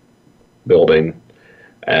mercantile building,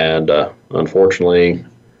 and unfortunately,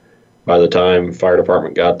 by the time fire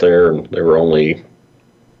department got there, and they were only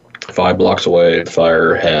 5 blocks away, the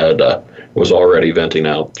fire was already venting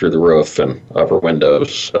out through the roof and upper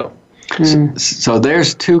windows. So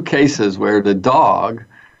there's 2 cases where the dog,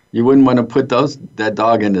 you wouldn't want to put that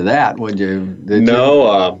dog into that, would you?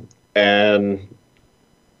 No, and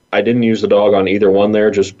I didn't use the dog on either one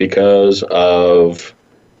there just because of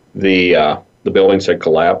the buildings had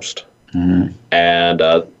collapsed, and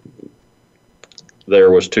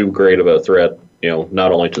there was too great of a threat,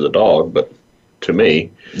 not only to the dog but to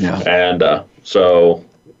me. Yeah. And so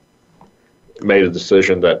made a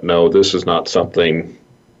decision that no, this is not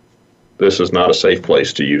a safe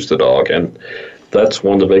place to use the dog. And that's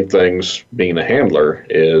one of the big things being a handler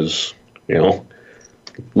is,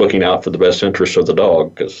 looking out for the best interests of the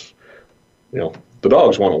dog, because, the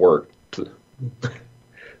dogs want to work.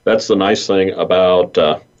 That's the nice thing about,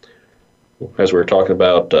 as we were talking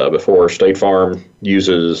about before, State Farm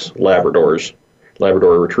uses Labrador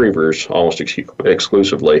Retrievers almost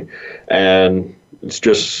exclusively. And it's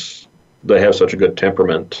just, they have such a good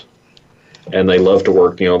temperament and they love to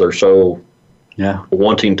work. They're so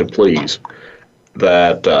wanting to please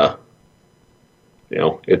that,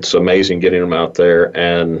 it's amazing getting them out there.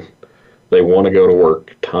 And they want to go to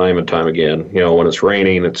work time and time again. When it's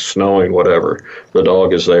raining, it's snowing, whatever, the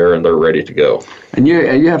dog is there and they're ready to go. And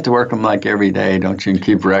you have to work them like every day, don't you? And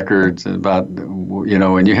keep records about,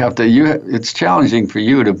 and you have to. It's challenging for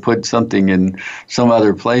you to put something in some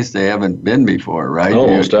other place they haven't been before, right? Oh,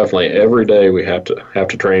 most definitely. Every day we have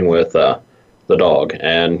to train with the dog,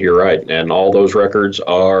 and you're right. And all those records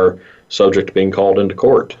are subject to being called into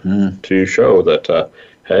court to show that.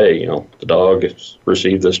 Hey, the dog has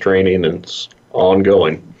received this training and it's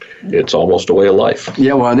ongoing. It's almost a way of life.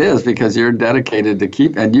 Yeah, well, it is, because you're dedicated to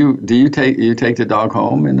keep. And you take the dog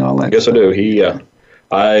home and all that? Yes, I do.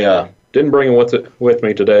 I didn't bring him with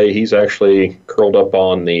me today. He's actually curled up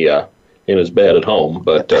on the in his bed at home,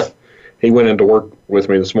 but he went into work with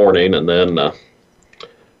me this morning, and then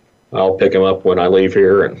I'll pick him up when I leave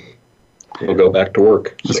here, and we'll go back to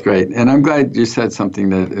work. That's great. And I'm glad you said something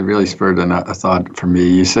that it really spurred a thought for me.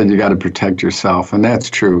 You said you got to protect yourself, and that's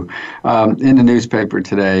true. In the newspaper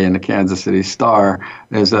today, in the Kansas City Star,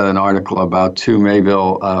 there's an article about 2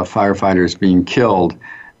 Mayville firefighters being killed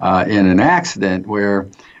in an accident where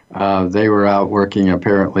they were out working,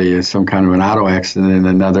 apparently some kind of an auto accident, and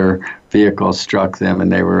another vehicle struck them,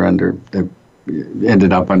 and they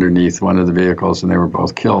ended up underneath one of the vehicles, and they were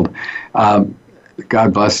both killed.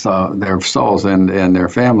 God bless their souls and their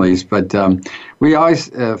families. But we always,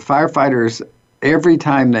 firefighters, every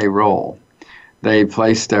time they roll, they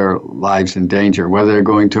place their lives in danger, whether they're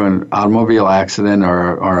going to an automobile accident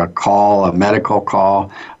or a call, a medical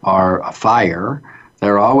call, or a fire.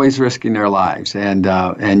 They're always risking their lives. And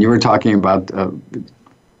you were talking about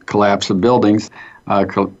collapse of buildings,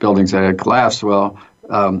 buildings that had collapsed. Well,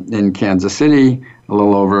 in Kansas City, a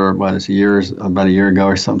little over, about a year ago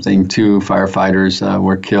or something, 2 firefighters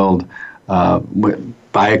were killed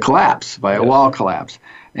by a collapse, by a wall collapse.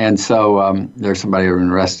 And so there's somebody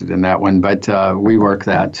arrested in that one. But we work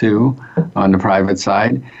that too on the private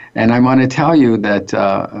side. And I want to tell you that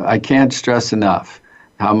I can't stress enough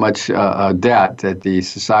how much debt that the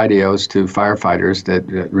society owes to firefighters that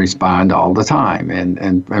respond all the time,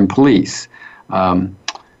 and police.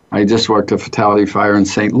 I just worked a fatality fire in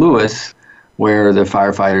St. Louis, where the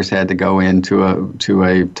firefighters had to go into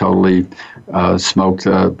a totally smoked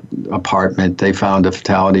apartment. They found a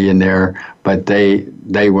fatality in there, but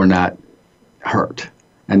they were not hurt,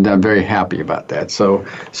 and I'm very happy about that. So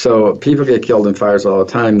people get killed in fires all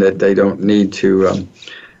the time that they don't need to.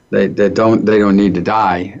 They don't need to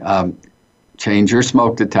die. Change your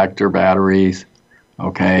smoke detector batteries.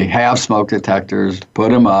 Okay, have smoke detectors.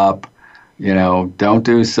 Put them up. Don't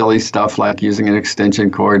do silly stuff like using an extension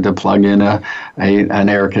cord to plug in an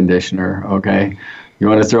air conditioner, okay? You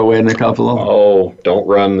want to throw in a couple of them? Oh, don't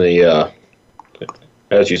run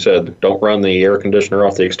as you said, don't run the air conditioner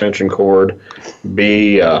off the extension cord.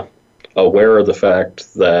 Be aware of the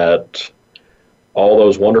fact that all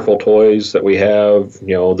those wonderful toys that we have,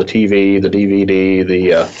 the TV, the DVD,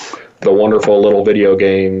 the wonderful little video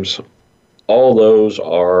games, all those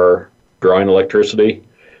are drawing electricity.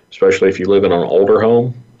 Especially if you live in an older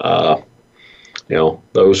home, the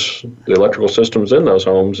electrical systems in those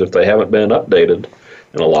homes, if they haven't been updated,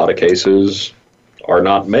 in a lot of cases, are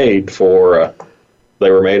not made for.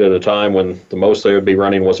 They were made at a time when the most they would be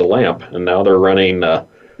running was a lamp, and now they're running a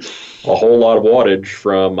whole lot of wattage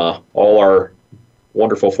from all our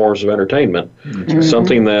wonderful forms of entertainment. Mm-hmm.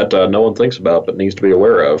 Something that no one thinks about but needs to be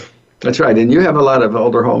aware of. That's right, and you have a lot of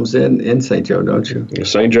older homes in St. Joe, don't you?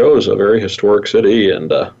 St. Joe is a very historic city,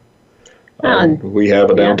 and we have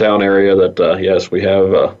a downtown area that, yes, we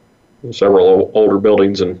have several older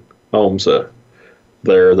buildings and homes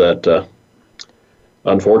there that,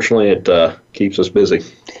 unfortunately, it keeps us busy.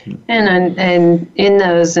 And in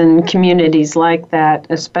those and communities like that,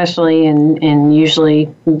 especially in usually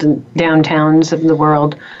the downtowns of the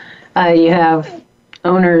world, you have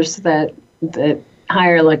owners that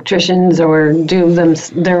hire electricians or do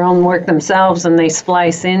their own work themselves, and they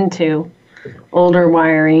splice into older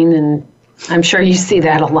wiring, and I'm sure you see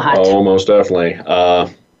that a lot. Oh, most definitely.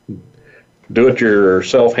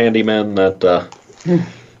 Do-it-yourself handymen that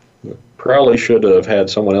probably should have had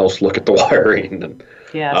someone else look at the wiring.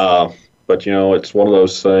 Yes. But, it's one of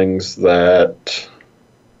those things that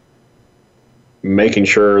making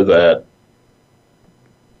sure that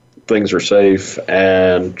things are safe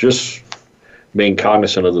and just being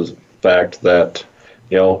cognizant of the fact that,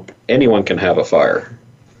 anyone can have a fire.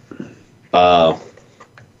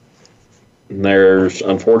 There's,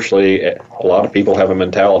 unfortunately, a lot of people have a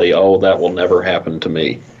mentality, oh, that will never happen to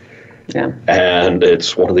me. Yeah. And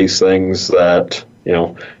it's one of these things that,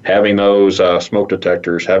 having those smoke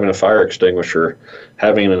detectors, having a fire extinguisher,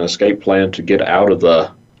 having an escape plan to get out of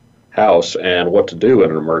the house and what to do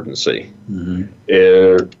in an emergency. Mm-hmm.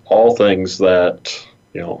 Are all things that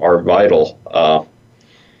are vital.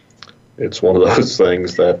 It's one of those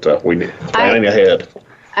things that we need planning ahead.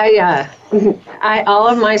 All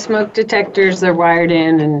of my smoke detectors are wired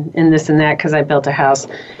in and this and that because I built a house.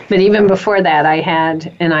 But even before that,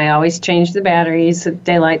 I always change the batteries at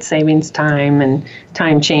daylight savings time and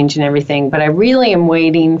time change and everything. But I really am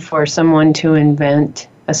waiting for someone to invent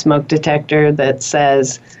a smoke detector that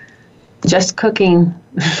says, just cooking,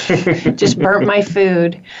 just burnt my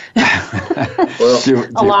food,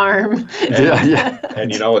 alarm.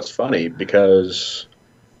 And it's funny because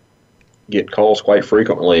get calls quite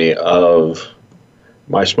frequently of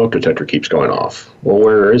my smoke detector keeps going off. Well,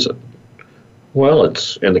 where is it? Well,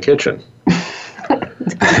 it's in the kitchen.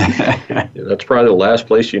 That's probably the last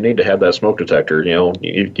place you need to have that smoke detector. Do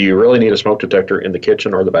you really need a smoke detector in the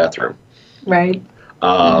kitchen or the bathroom? Right.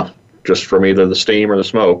 Just from either the steam or the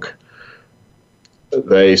smoke.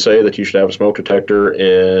 They say that you should have a smoke detector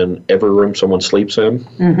in every room someone sleeps in,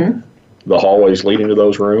 the hallways leading to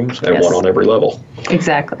those rooms, and one on every level.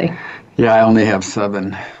 Exactly. Yeah, I only have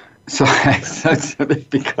 7. So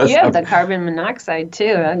because you have the carbon monoxide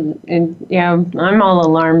too, and I'm all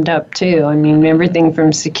alarmed up too. I mean, everything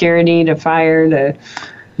from security to fire to.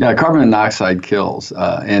 Yeah, carbon monoxide kills,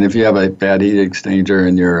 and if you have a bad heat exchanger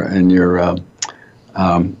in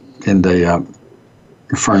the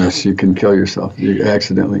furnace, you can kill yourself. You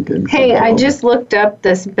accidentally can. Hey, I just looked up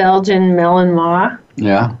this Belgian Malinois.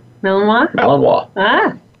 Yeah. Malinois.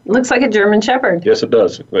 Malinois. Looks like a German Shepherd. Yes, it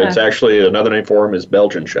does. It's actually another name for him is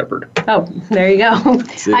Belgian Shepherd. Oh, there you go.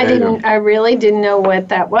 I really didn't know what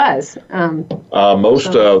that was.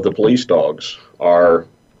 Most of the police dogs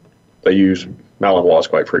they use Malinois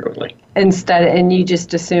quite frequently. And you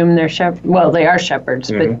just assume they're they are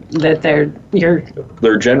shepherds, but that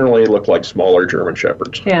they're generally look like smaller German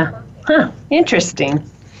Shepherds. Yeah. Huh. Interesting.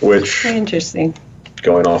 Very interesting.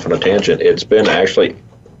 Going off on a tangent, it's been actually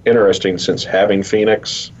interesting since having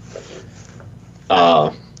Phoenix.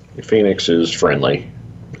 Phoenix is friendly,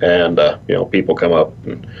 and people come up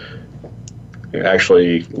and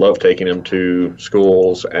actually love taking him to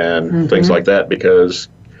schools and things like that because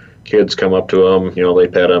kids come up to him, they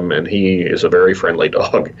pet him, and he is a very friendly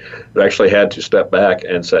dog. They actually had to step back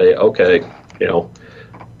and say, okay,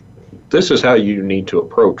 this is how you need to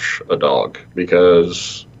approach a dog,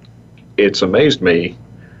 because it's amazed me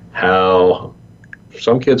how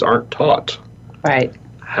some kids aren't taught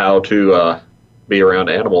how to be around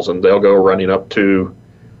animals, and they'll go running up to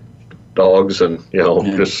dogs and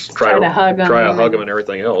just try to hug them and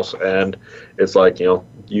everything else. And it's like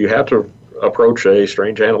you have to approach a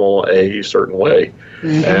strange animal a certain way.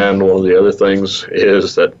 And one of the other things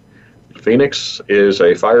is that Phoenix is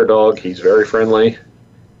a fire dog. He's very friendly.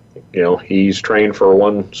 He's trained for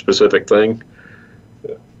one specific thing.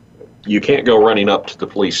 You can't go running up to the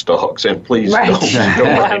police dogs, and please don't go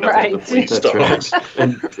running up to the police dogs. Right.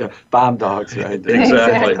 And bomb dogs, right?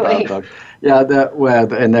 Exactly. Bomb dogs. Yeah,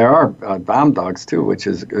 and there are bomb dogs too, which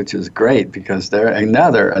is great because they're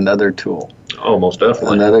another tool. Oh, most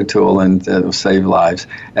definitely. Another tool, and it'll save lives.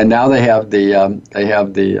 And now they have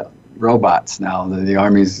the robots now. The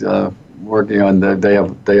Army's working on they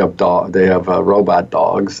have robot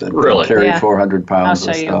dogs that carry 400 pounds.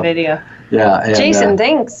 I'll show you a video. Yeah, and, Jason,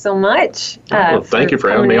 thanks so much. Thank you for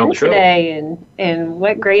having me on the show today, and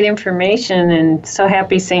what great information! And so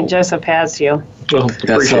happy St. Joseph has you. Well,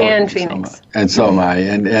 and Phoenix. And so am I.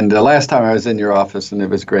 And the last time I was in your office, and it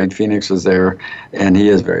was great. Phoenix was there, and he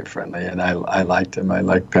is very friendly, and I liked him. I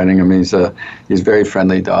like petting him. He's a very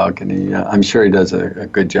friendly dog, and I'm sure he does a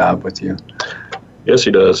good job with you. Yes,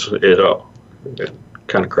 he does. It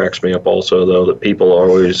kind of cracks me up also, though, that people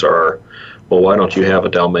always are, well, why don't you have a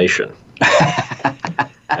Dalmatian?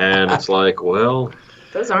 And it's like, well,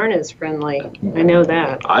 those aren't as friendly. I know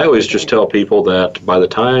that. I always just tell people that by the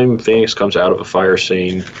time Phoenix comes out of a fire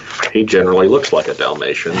scene, he generally looks like a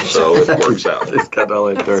Dalmatian, so it works out. It's kind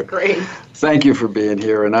of like That's great. Thank you for being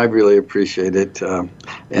here, and I really appreciate it.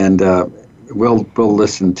 And we'll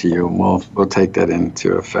listen to you, and we'll take that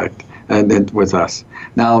into effect and with us.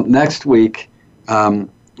 Now, next week,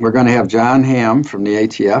 we're going to have John Hamm from the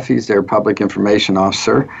ATF. He's their public information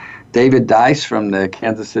officer. David Dice from the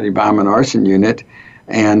Kansas City Bomb and Arson Unit,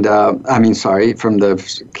 and from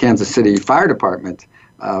the Kansas City Fire Department,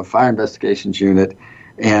 Fire Investigations Unit,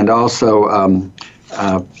 and also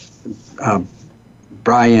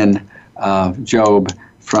Brian Job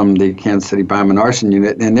from the Kansas City Bomb and Arson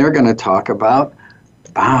Unit, and they're going to talk about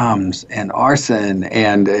bombs and arson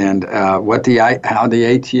and how the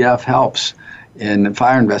ATF helps in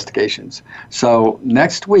fire investigations. So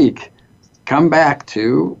next week, come back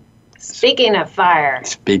to Speaking of fire.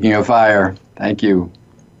 Speaking of fire, thank you.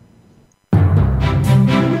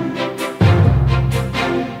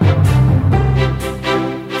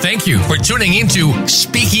 Thank you for tuning into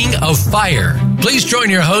Speaking of Fire. Please join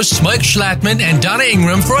your hosts Mike Schlattman and Donna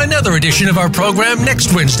Ingram for another edition of our program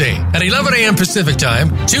next Wednesday at 11 a.m. Pacific Time,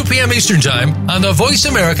 2 p.m. Eastern Time on the Voice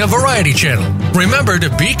America Variety Channel. Remember to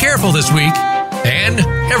be careful this week and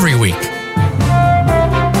every week.